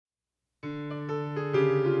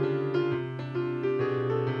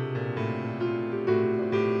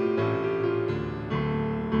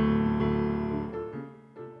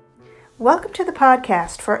Welcome to the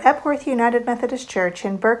podcast for Epworth United Methodist Church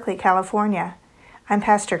in Berkeley, California. I'm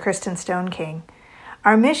Pastor Kristen Stoneking.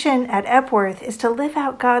 Our mission at Epworth is to live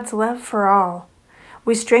out God's love for all.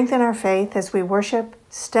 We strengthen our faith as we worship,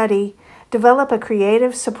 study, develop a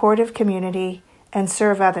creative, supportive community, and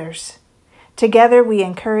serve others. Together we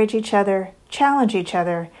encourage each other, challenge each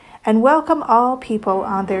other, and welcome all people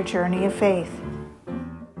on their journey of faith.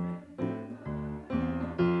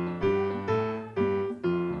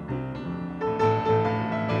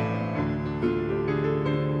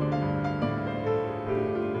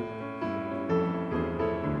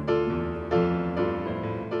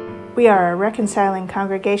 We are a reconciling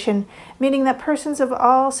congregation, meaning that persons of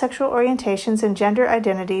all sexual orientations and gender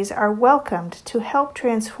identities are welcomed to help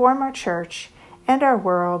transform our church and our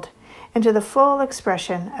world into the full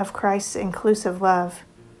expression of Christ's inclusive love.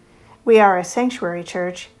 We are a sanctuary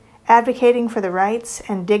church, advocating for the rights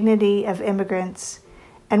and dignity of immigrants,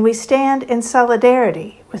 and we stand in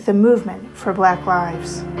solidarity with the movement for Black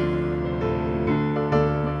lives.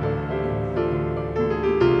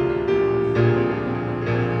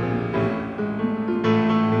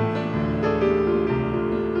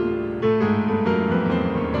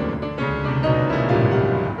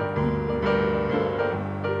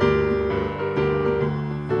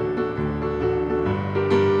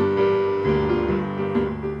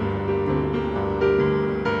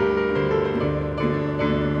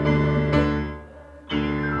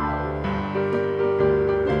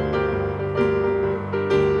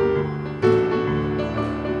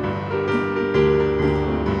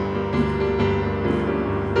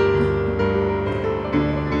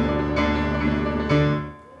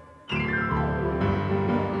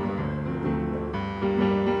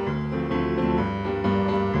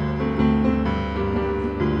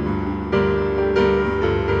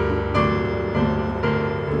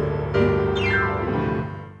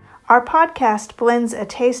 Our podcast blends a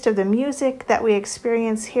taste of the music that we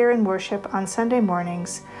experience here in worship on Sunday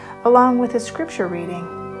mornings, along with a scripture reading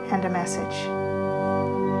and a message.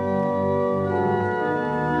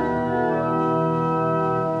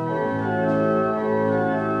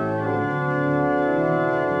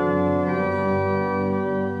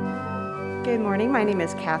 Good morning. My name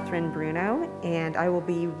is Catherine Bruno, and I will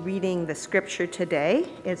be reading the scripture today.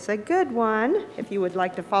 It's a good one. If you would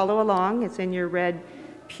like to follow along, it's in your red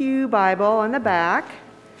Pew Bible on the back,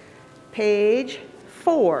 page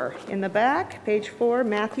 4 in the back, page 4,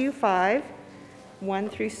 Matthew 5, 1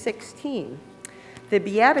 through 16. The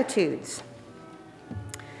Beatitudes.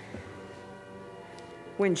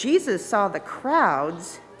 When Jesus saw the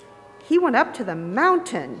crowds, he went up to the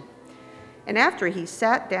mountain, and after he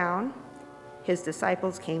sat down, his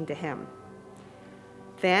disciples came to him.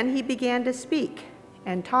 Then he began to speak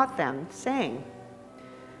and taught them, saying,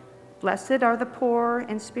 "Blessed are the poor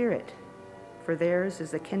in spirit, for theirs is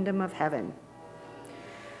the kingdom of heaven.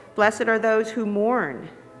 Blessed are those who mourn,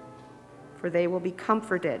 for they will be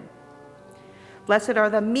comforted. Blessed are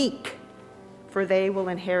the meek, for they will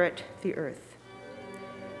inherit the earth.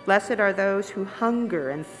 Blessed are those who hunger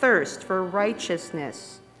and thirst for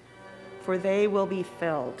righteousness, for they will be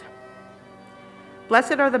filled.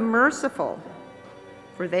 Blessed are the merciful,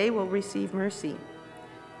 for they will receive mercy.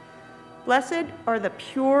 Blessed are the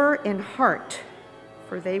pure in heart,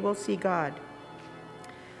 for they will see God.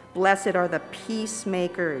 Blessed are the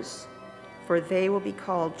peacemakers, for they will be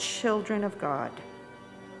called children of God.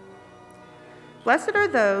 Blessed are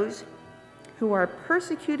those who are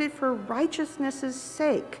persecuted for righteousness'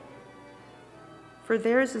 sake, for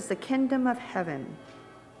theirs is the kingdom of heaven.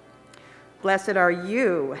 Blessed are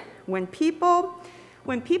you when people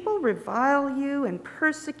revile you and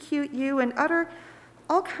persecute you and utter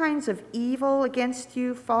all kinds of evil against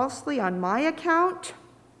you falsely on my account.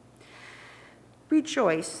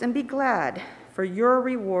 Rejoice and be glad, for your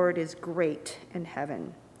reward is great in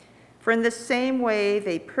heaven. For in the same way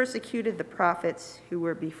they persecuted the prophets who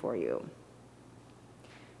were before you.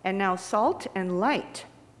 And now salt and light.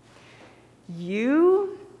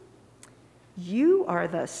 You are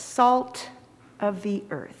the salt of the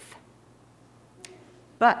earth.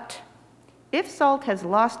 But if salt has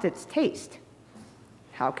lost its taste,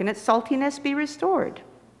 how can its saltiness be restored?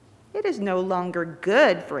 It is no longer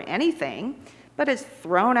good for anything, but is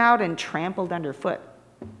thrown out and trampled underfoot.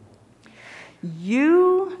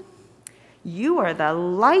 You are the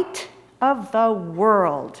light of the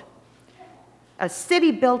world. A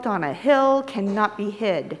city built on a hill cannot be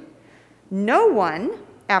hid. No one,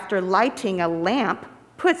 after lighting a lamp,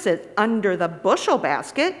 puts it under the bushel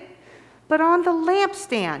basket, but on the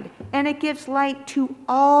lampstand, and it gives light to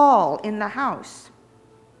all in the house.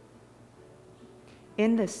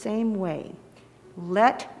 In the same way,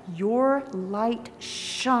 let your light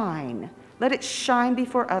shine. Let it shine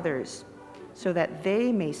before others, so that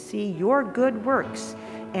they may see your good works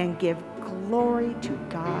and give glory to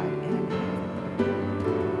God in heaven.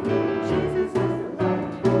 Jesus is the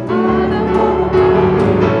light, light of all the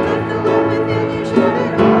world. Let the light within you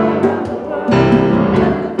shine all around the world.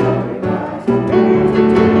 Let the glory rise and raise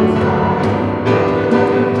into the sky.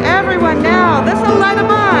 Everyone now, this little light of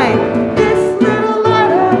mine. This little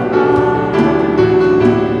light of mine.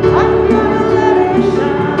 I'm gonna let it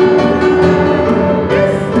shine.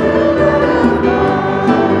 This little light of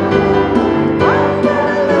mine. I'm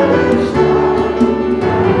gonna let it shine.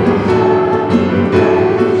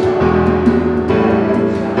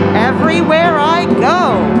 Everywhere I go.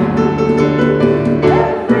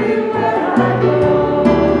 Everywhere I go,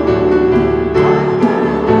 I'm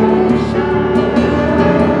gonna let it shine.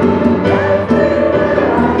 Everywhere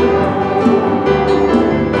I go, I'm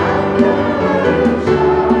gonna let it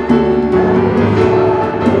shine.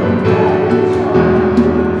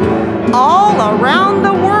 All around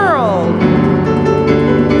the world.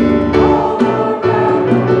 All around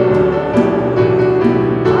the world,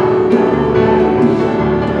 I'm gonna let it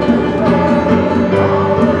shine.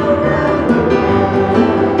 All around the world,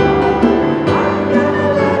 I'm gonna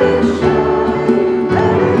let it shine.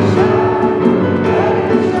 Let it shine. Let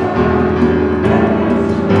it shine. Let it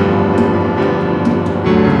shine.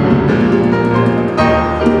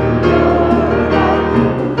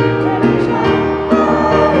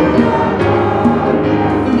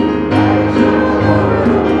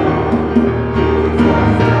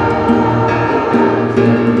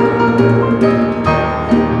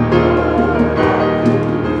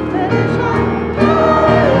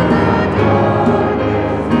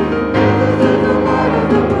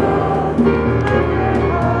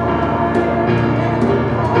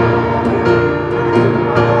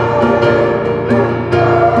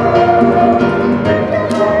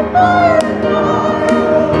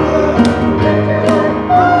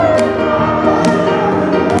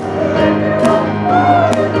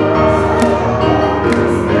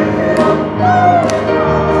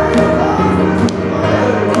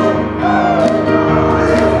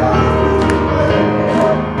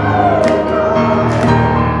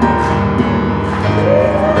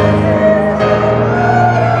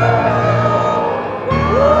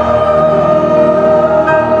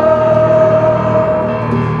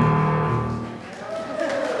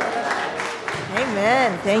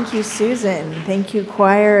 Amen. Thank you, Susan. Thank you,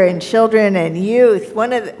 choir and children and youth.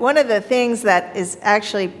 One of the things that is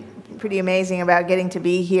actually pretty amazing about getting to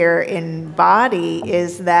be here in body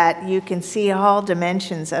is that you can see all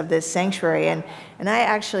dimensions of this sanctuary. And I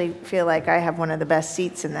actually feel like I have one of the best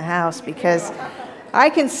seats in the house because I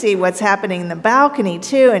can see what's happening in the balcony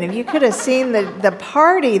too. And if you could have seen the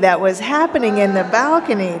party that was happening in the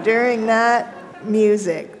balcony during that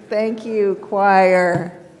music. Thank you,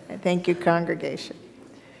 choir. And thank you, congregation.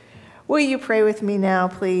 Will you pray with me now,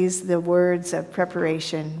 please, the words of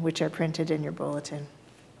preparation which are printed in your bulletin.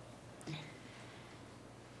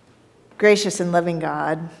 Gracious and loving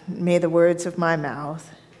God, may the words of my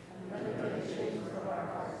mouth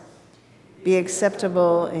be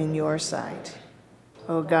acceptable in your sight,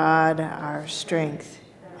 O God, our strength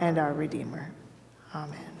and our Redeemer.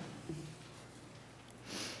 Amen.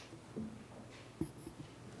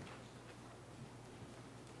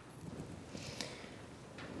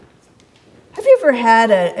 Have you ever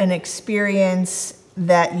had an experience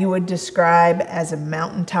that you would describe as a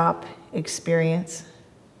mountaintop experience?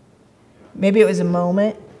 Maybe it was a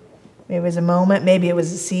moment, maybe it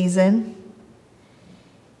was a season.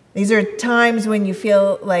 These are times when you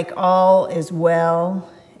feel like all is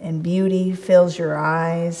well and beauty fills your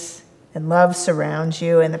eyes and love surrounds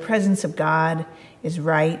you and the presence of God is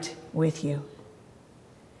right with you.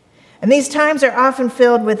 And these times are often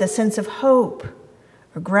filled with a sense of hope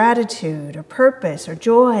or gratitude or purpose or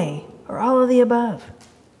joy or all of the above.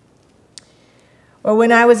 Or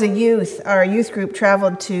when I was a youth, our youth group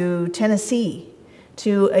traveled to Tennessee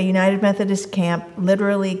to a United Methodist camp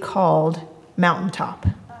literally called Mountaintop.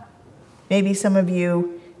 Maybe some of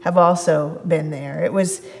you have also been there. It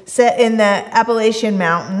was set in the Appalachian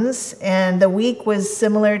Mountains, and the week was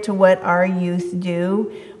similar to what our youth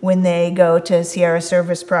do when they go to Sierra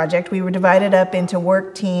Service Project. We were divided up into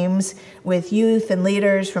work teams with youth and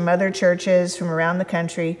leaders from other churches from around the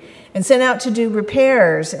country and sent out to do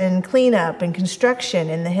repairs and cleanup and construction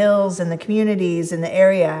in the hills and the communities in the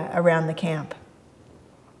area around the camp.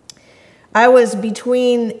 I was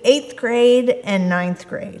between 8th grade and 9th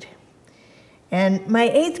grade. And my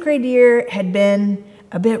 8th grade year had been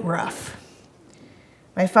a bit rough.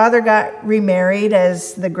 My father got remarried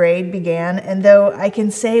as the grade began, and though I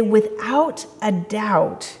can say without a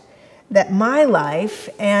doubt that my life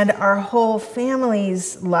and our whole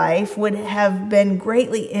family's life would have been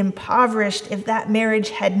greatly impoverished if that marriage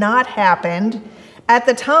had not happened, at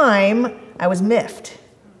the time, I was miffed.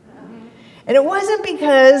 And it wasn't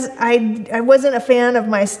because I wasn't a fan of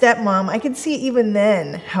my stepmom. I could see even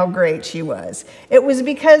then how great she was. It was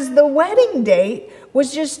because the wedding date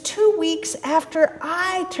was just 2 weeks after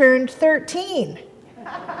I turned 13.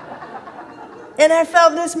 And I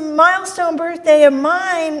felt this milestone birthday of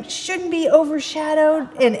mine shouldn't be overshadowed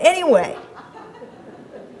in any way.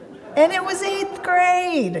 And it was 8th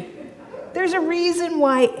grade. There's a reason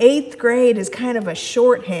why 8th grade is kind of a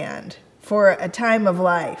shorthand for a time of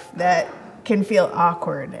life that can feel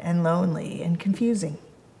awkward and lonely and confusing.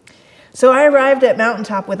 So I arrived at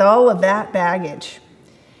Mountaintop with all of that baggage,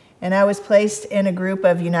 and I was placed in a group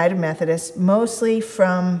of United Methodists, mostly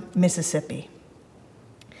from Mississippi.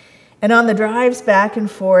 And on the drives back and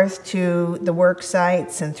forth to the work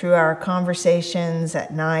sites and through our conversations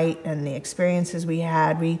at night and the experiences we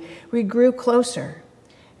had, we grew closer,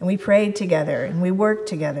 and we prayed together, and we worked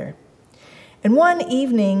together. And one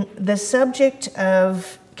evening, the subject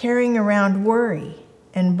of carrying around worry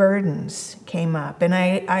and burdens came up. And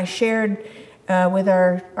I shared with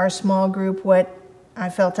our small group what I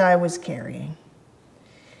felt I was carrying.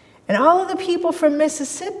 And all of the people from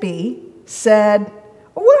Mississippi said,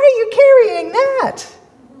 "Why are you carrying that?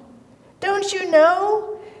 Don't you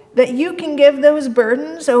know that you can give those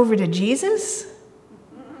burdens over to Jesus?"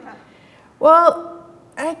 Well,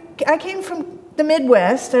 I came from the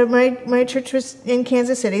Midwest. My church was in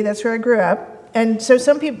Kansas City. That's where I grew up. And so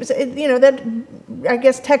some people say, that I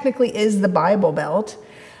guess technically is the Bible Belt.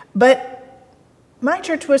 But my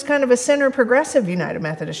church was kind of a center progressive United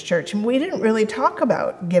Methodist church, and we didn't really talk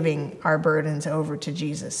about giving our burdens over to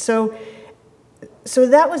Jesus. So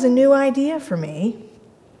that was a new idea for me.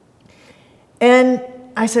 And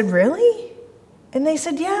I said, "Really?" And they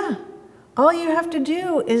said, "Yeah. All you have to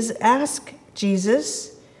do is ask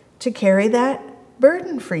Jesus to carry that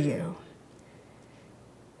burden for you."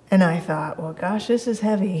 And I thought, well, gosh, this is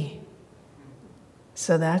heavy.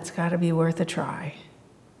 So that's got to be worth a try.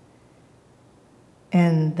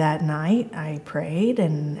 And that night I prayed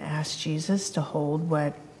and asked Jesus to hold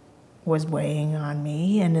what was weighing on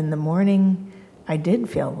me. And in the morning, I did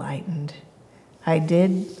feel lightened. I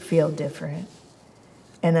did feel different.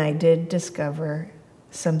 And I did discover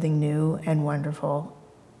something new and wonderful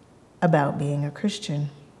about being a Christian.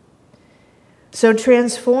 So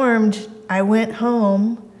transformed, I went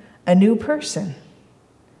home a new person.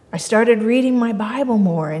 I started reading my Bible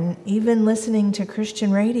more and even listening to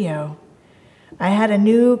Christian radio. I had a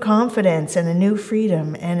new confidence and a new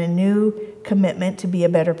freedom and a new commitment to be a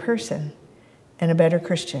better person and a better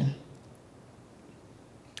Christian.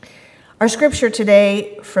 Our scripture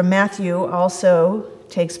today from Matthew also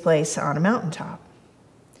takes place on a mountaintop.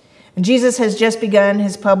 And Jesus has just begun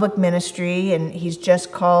his public ministry, and he's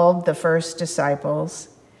just called the first disciples.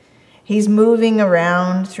 He's moving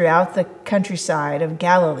around throughout the countryside of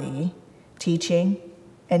Galilee, teaching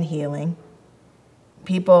and healing.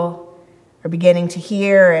 People are beginning to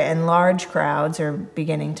hear, and large crowds are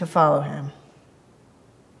beginning to follow him.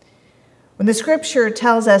 When the scripture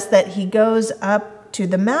tells us that he goes up to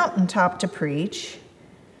the mountaintop to preach,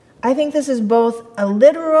 I think this is both a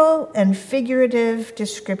literal and figurative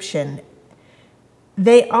description.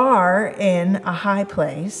 They are in a high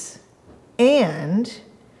place, and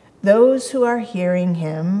those who are hearing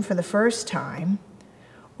him for the first time,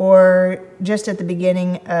 or just at the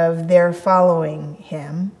beginning of their following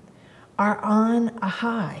him, are on a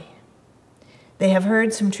high. They have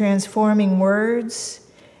heard some transforming words.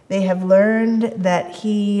 They have learned that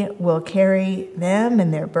he will carry them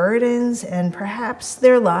and their burdens, and perhaps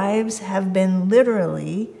their lives have been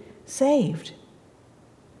literally saved.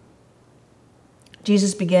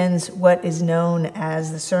 Jesus begins what is known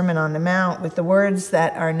as the Sermon on the Mount with the words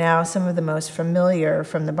that are now some of the most familiar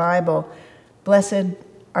from the Bible. "Blessed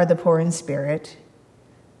are the poor in spirit,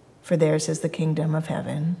 for theirs is the kingdom of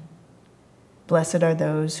heaven. Blessed are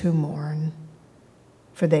those who mourn,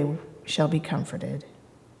 for they shall be comforted."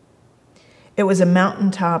 It was a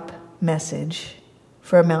mountaintop message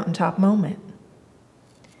for a mountaintop moment.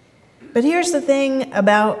 But here's the thing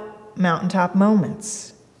about mountaintop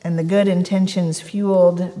moments and the good intentions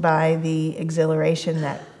fueled by the exhilaration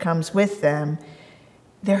that comes with them.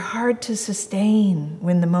 They're hard to sustain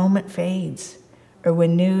when the moment fades or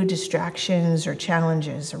when new distractions or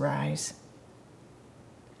challenges arise.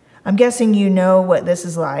 I'm guessing you know what this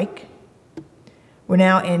is like. We're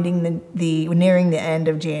now nearing the end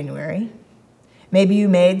of January. Maybe you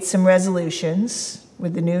made some resolutions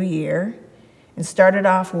with the new year and started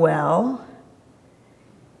off well.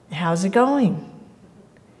 How's it going?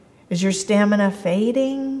 Is your stamina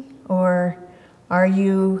fading, or are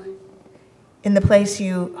you in the place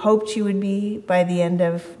you hoped you would be by the end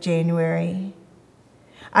of January?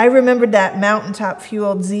 I remembered that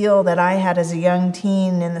mountaintop-fueled zeal that I had as a young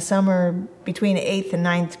teen in the summer between 8th and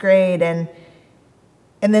 9th grade, and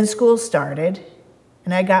then school started,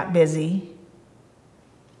 and I got busy,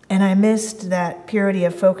 and I missed that purity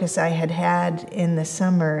of focus I had had in the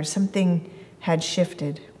summer. Something had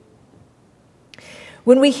shifted.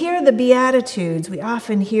 When we hear the Beatitudes, we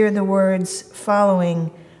often hear the words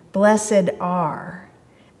following, "Blessed are,"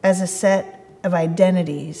 as a set of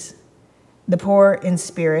identities. The poor in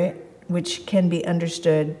spirit, which can be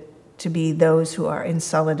understood to be those who are in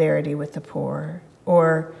solidarity with the poor,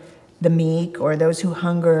 or the meek, or those who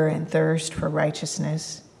hunger and thirst for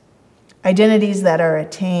righteousness. Identities that are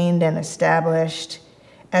attained and established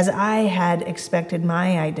as I had expected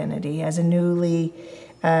my identity as a newly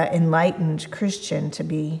enlightened Christian to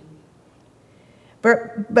be.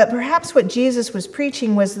 But perhaps what Jesus was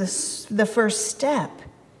preaching was the first step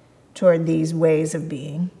toward these ways of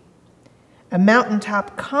being, a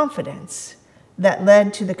mountaintop confidence that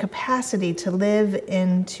led to the capacity to live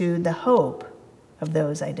into the hope of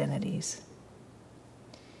those identities.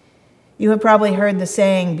 You have probably heard the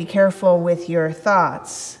saying, "Be careful with your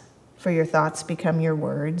thoughts, for your thoughts become your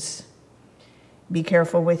words. Be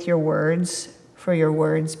careful with your words, for your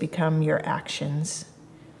words become your actions.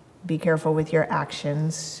 Be careful with your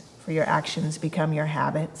actions, for your actions become your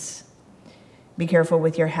habits. Be careful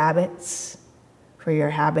with your habits, for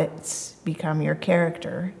your habits become your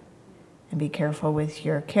character. And be careful with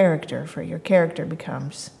your character, for your character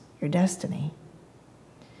becomes your destiny."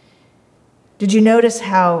 Did you notice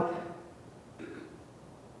how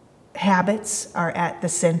habits are at the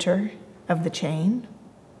center of the chain?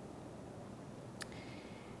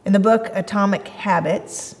 In the book Atomic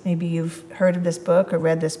Habits, maybe you've heard of this book or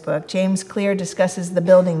read this book, James Clear discusses the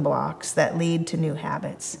building blocks that lead to new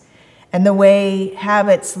habits and the way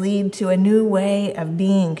habits lead to a new way of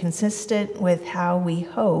being consistent with how we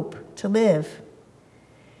hope to live.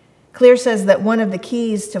 Clear says that one of the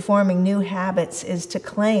keys to forming new habits is to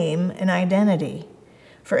claim an identity.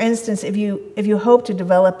 For instance, if you hope to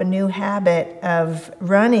develop a new habit of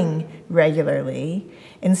running regularly,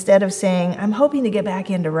 instead of saying, "I'm hoping to get back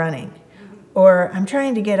into running," or "I'm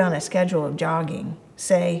trying to get on a schedule of jogging,"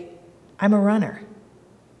 say, "I'm a runner."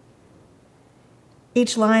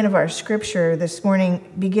 Each line of our scripture this morning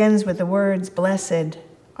begins with the words, "Blessed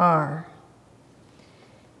are."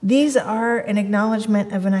 These are an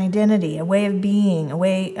acknowledgement of an identity, a way of being, a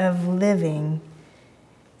way of living.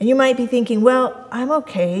 And you might be thinking, well, I'm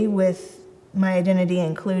okay with my identity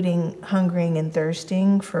including hungering and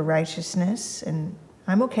thirsting for righteousness, and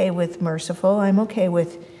I'm okay with merciful, I'm okay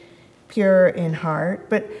with pure in heart.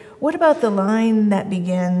 But what about the line that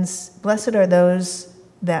begins, "Blessed are those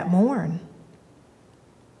that mourn"?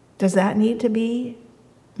 Does that need to be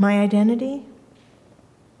my identity?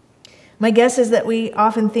 My guess is that we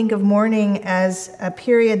often think of mourning as a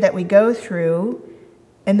period that we go through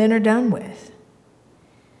and then are done with.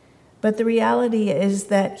 But the reality is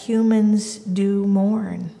that humans do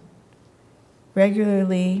mourn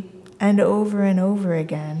regularly and over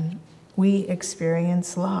again. We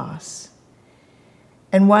experience loss.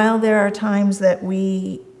 And while there are times that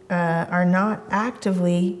we are not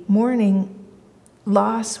actively mourning,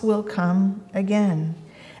 loss will come again.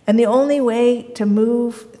 And the only way to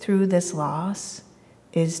move through this loss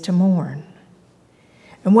is to mourn.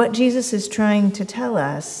 And what Jesus is trying to tell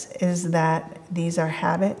us is that these are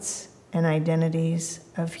habits and identities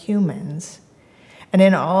of humans. And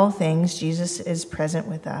in all things, Jesus is present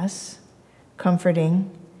with us, comforting,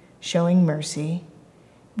 showing mercy,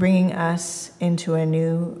 bringing us into a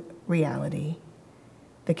new reality,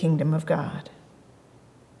 the kingdom of God.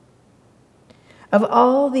 Of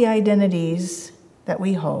all the identities that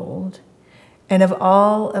we hold, and of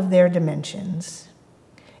all of their dimensions,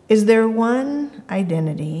 is there one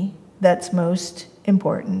identity that's most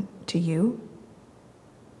important to you?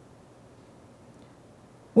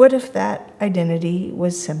 What if that identity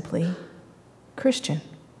was simply Christian?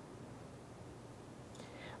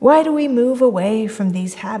 Why do we move away from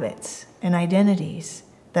these habits and identities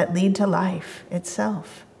that lead to life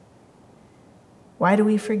itself? Why do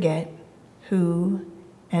we forget who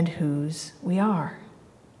and whose we are?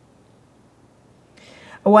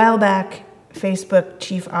 A while back, Facebook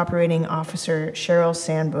Chief Operating Officer Sheryl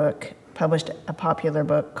Sandberg published a popular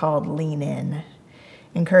book called Lean In.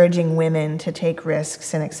 encouraging women to take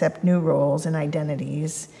risks and accept new roles and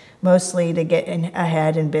identities, mostly to get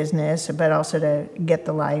ahead in business, but also to get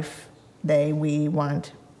the life we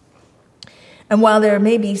want. And while there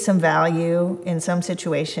may be some value in some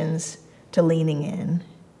situations to leaning in,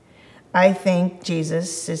 I think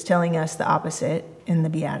Jesus is telling us the opposite in the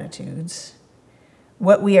Beatitudes.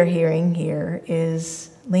 What we are hearing here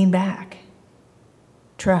is lean back,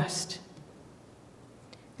 trust.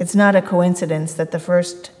 It's not a coincidence that the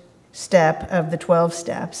first step of the 12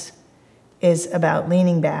 steps is about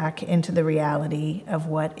leaning back into the reality of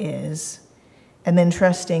what is, and then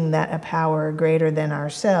trusting that a power greater than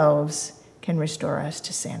ourselves can restore us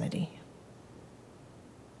to sanity.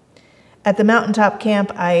 At the mountaintop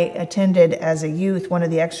camp I attended as a youth, one of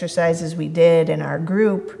the exercises we did in our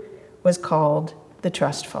group was called the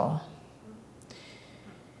trust fall.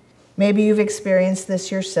 Maybe you've experienced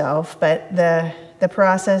this yourself, but the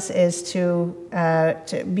process is to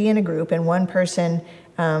be in a group, and one person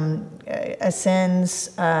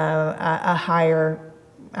ascends a higher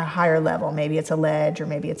level. Maybe it's a ledge, or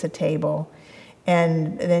maybe it's a table.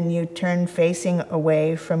 And then you turn facing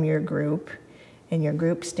away from your group, and your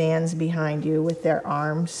group stands behind you with their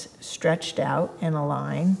arms stretched out in a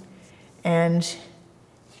line, and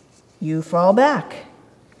you fall back.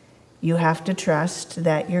 You have to trust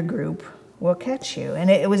that your group will catch you. And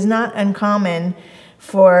it was not uncommon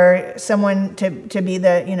for someone to be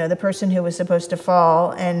the person who was supposed to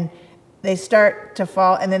fall, and they start to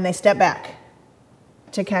fall, and then they step back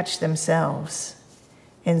to catch themselves,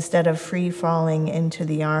 instead of free falling into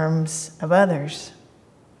the arms of others.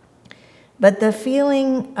 But the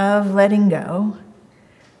feeling of letting go,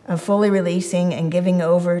 of fully releasing and giving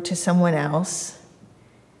over to someone else,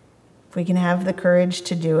 if we can have the courage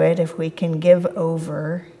to do it, if we can give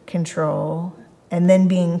over control, and then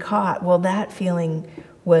being caught, well, that feeling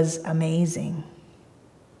was amazing,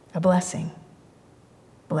 a blessing,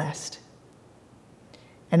 blessed,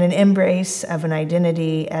 and an embrace of an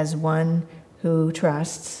identity as one who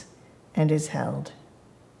trusts and is held.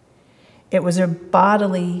 It was a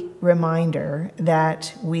bodily reminder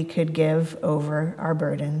that we could give over our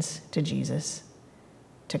burdens to Jesus,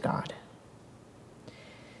 to God.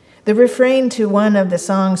 The refrain to one of the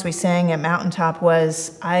songs we sang at Mountaintop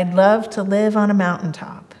was, "I'd love to live on a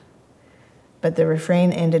mountaintop." But the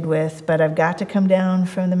refrain ended with, "But I've got to come down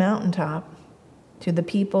from the mountaintop to the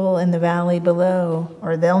people in the valley below,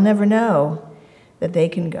 or they'll never know that they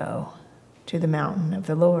can go to the mountain of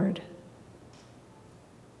the Lord."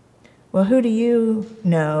 Well, who do you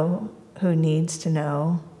know who needs to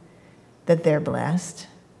know that they're blessed?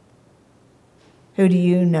 Who do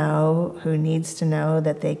you know who needs to know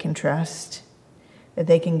that they can trust, that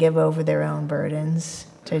they can give over their own burdens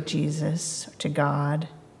to Jesus, to God?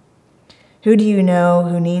 Who do you know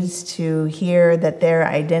who needs to hear that their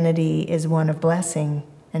identity is one of blessing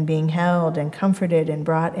and being held and comforted and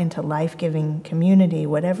brought into life-giving community,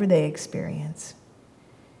 whatever they experience?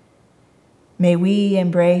 May we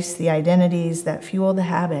embrace the identities that fuel the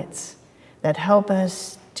habits that help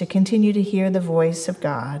us to continue to hear the voice of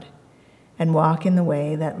God and walk in the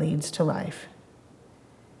way that leads to life.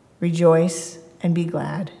 Rejoice and be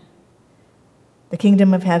glad. The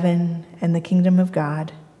kingdom of heaven and the kingdom of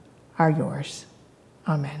God are yours.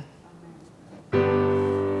 Amen.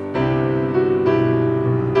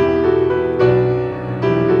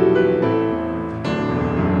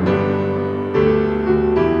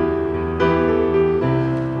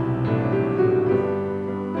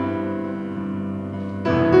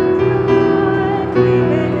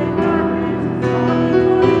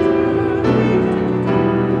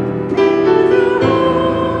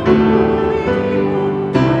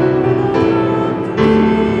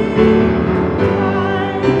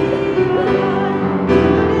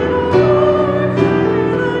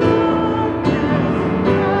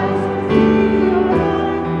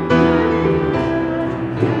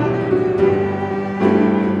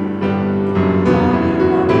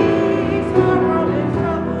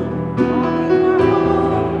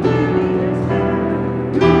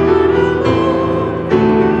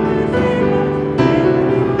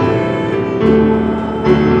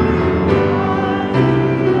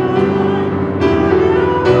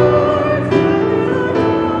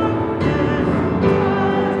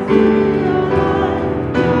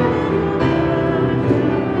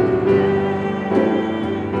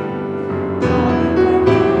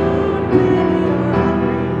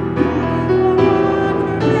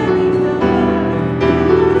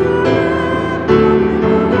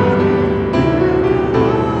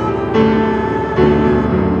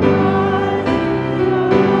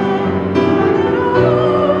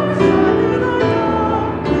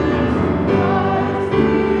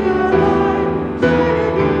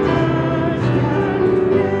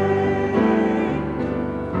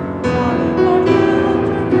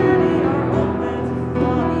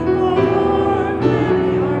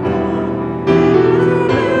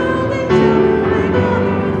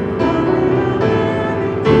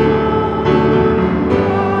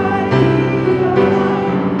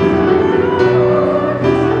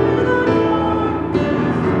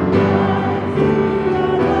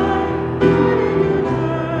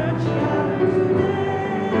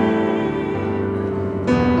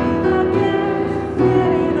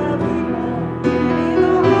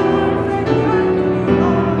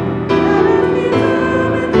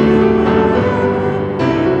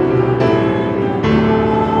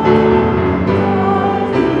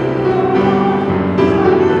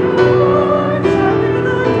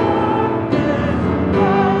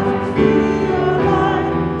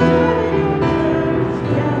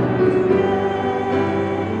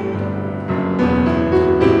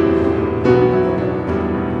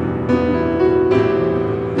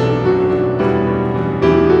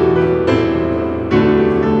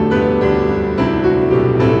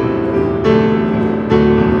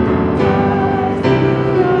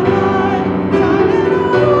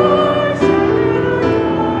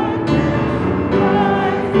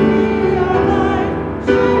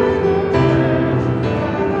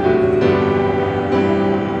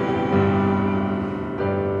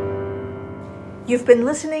 You've been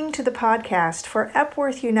listening to the podcast for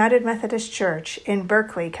Epworth United Methodist Church in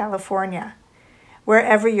Berkeley, California.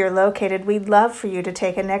 Wherever you're located, we'd love for you to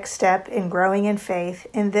take a next step in growing in faith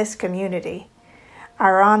in this community.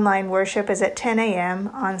 Our online worship is at 10 a.m.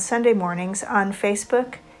 on Sunday mornings on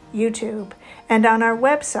Facebook, YouTube, and on our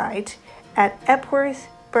website at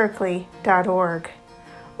epworthberkeley.org.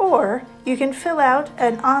 Or you can fill out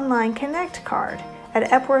an online Connect card at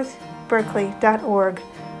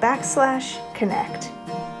epworthberkeley.org/connect.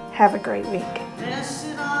 Have a great week.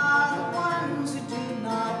 Blessed are the ones who do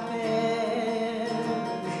not perish,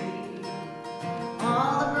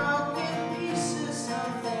 all the broken pieces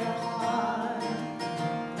of their heart.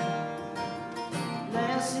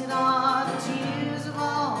 Blessed are the tears of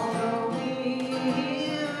all the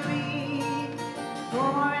weary,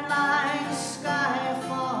 pouring like the sky of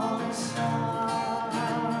falling stars.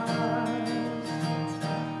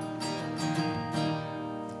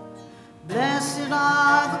 Blessed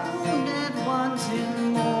are the wounded ones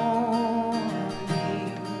in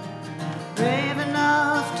mourning, brave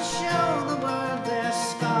enough to show the world their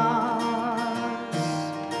scars.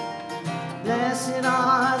 Blessed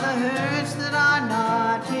are the hurts that are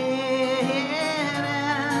not hidden,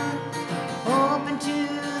 open to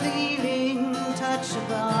the healing touch of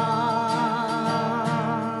God.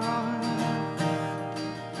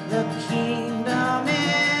 The kingdom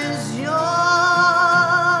is yours.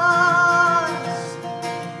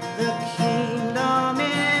 The kingdom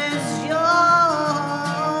is yours.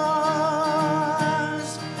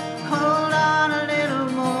 Hold on a little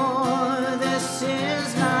more. This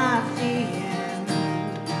is not the end.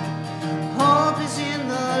 Hope is in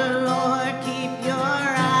the Lord. Keep your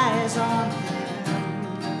eyes on Him.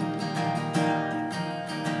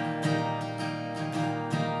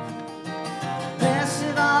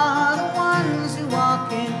 Blessed are the ones who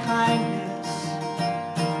walk in kindness,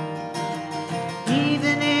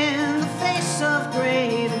 even in the face of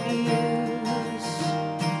great abuse.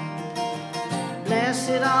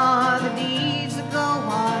 Blessed are the deeds that go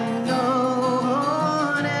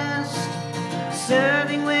unnoticed,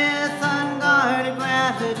 serving with unguarded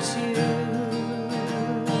gratitude.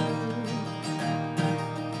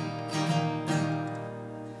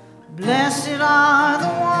 Blessed are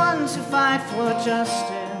the ones who fight for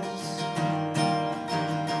justice,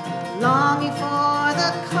 longing for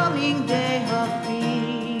the coming day of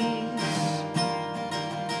peace.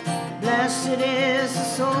 Blessed is the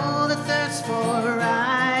soul that thirsts for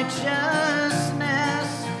righteousness,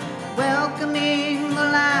 welcoming the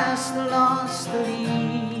last, the lost, the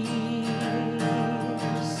least.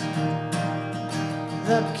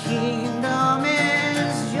 The kingdom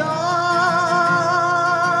is yours.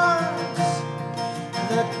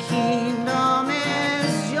 The kingdom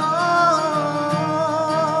is yours.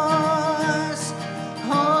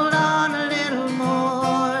 Hold on a little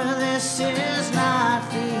more. This is not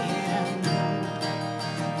the end.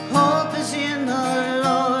 Hope is in the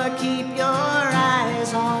Lord. Keep your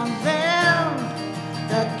eyes on them.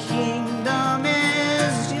 The kingdom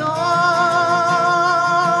is yours.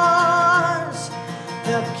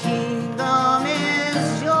 The kingdom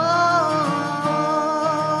is yours.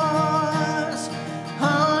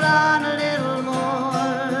 Hold on a little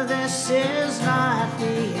more. This is not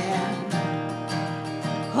the end.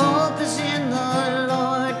 Hope is in the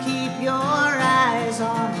Lord. Keep your eyes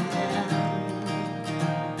on them.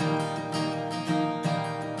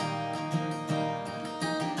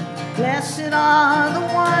 Blessed are the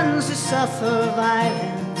ones who suffer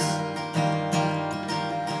violence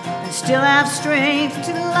and still have strength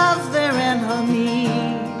to love their enemies.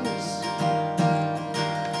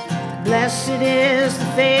 Blessed is the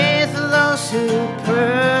faith of those who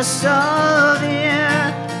persevere.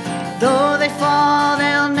 Though they fall,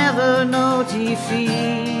 they'll never know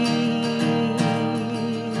defeat.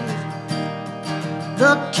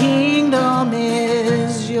 The kingdom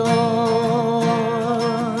is yours.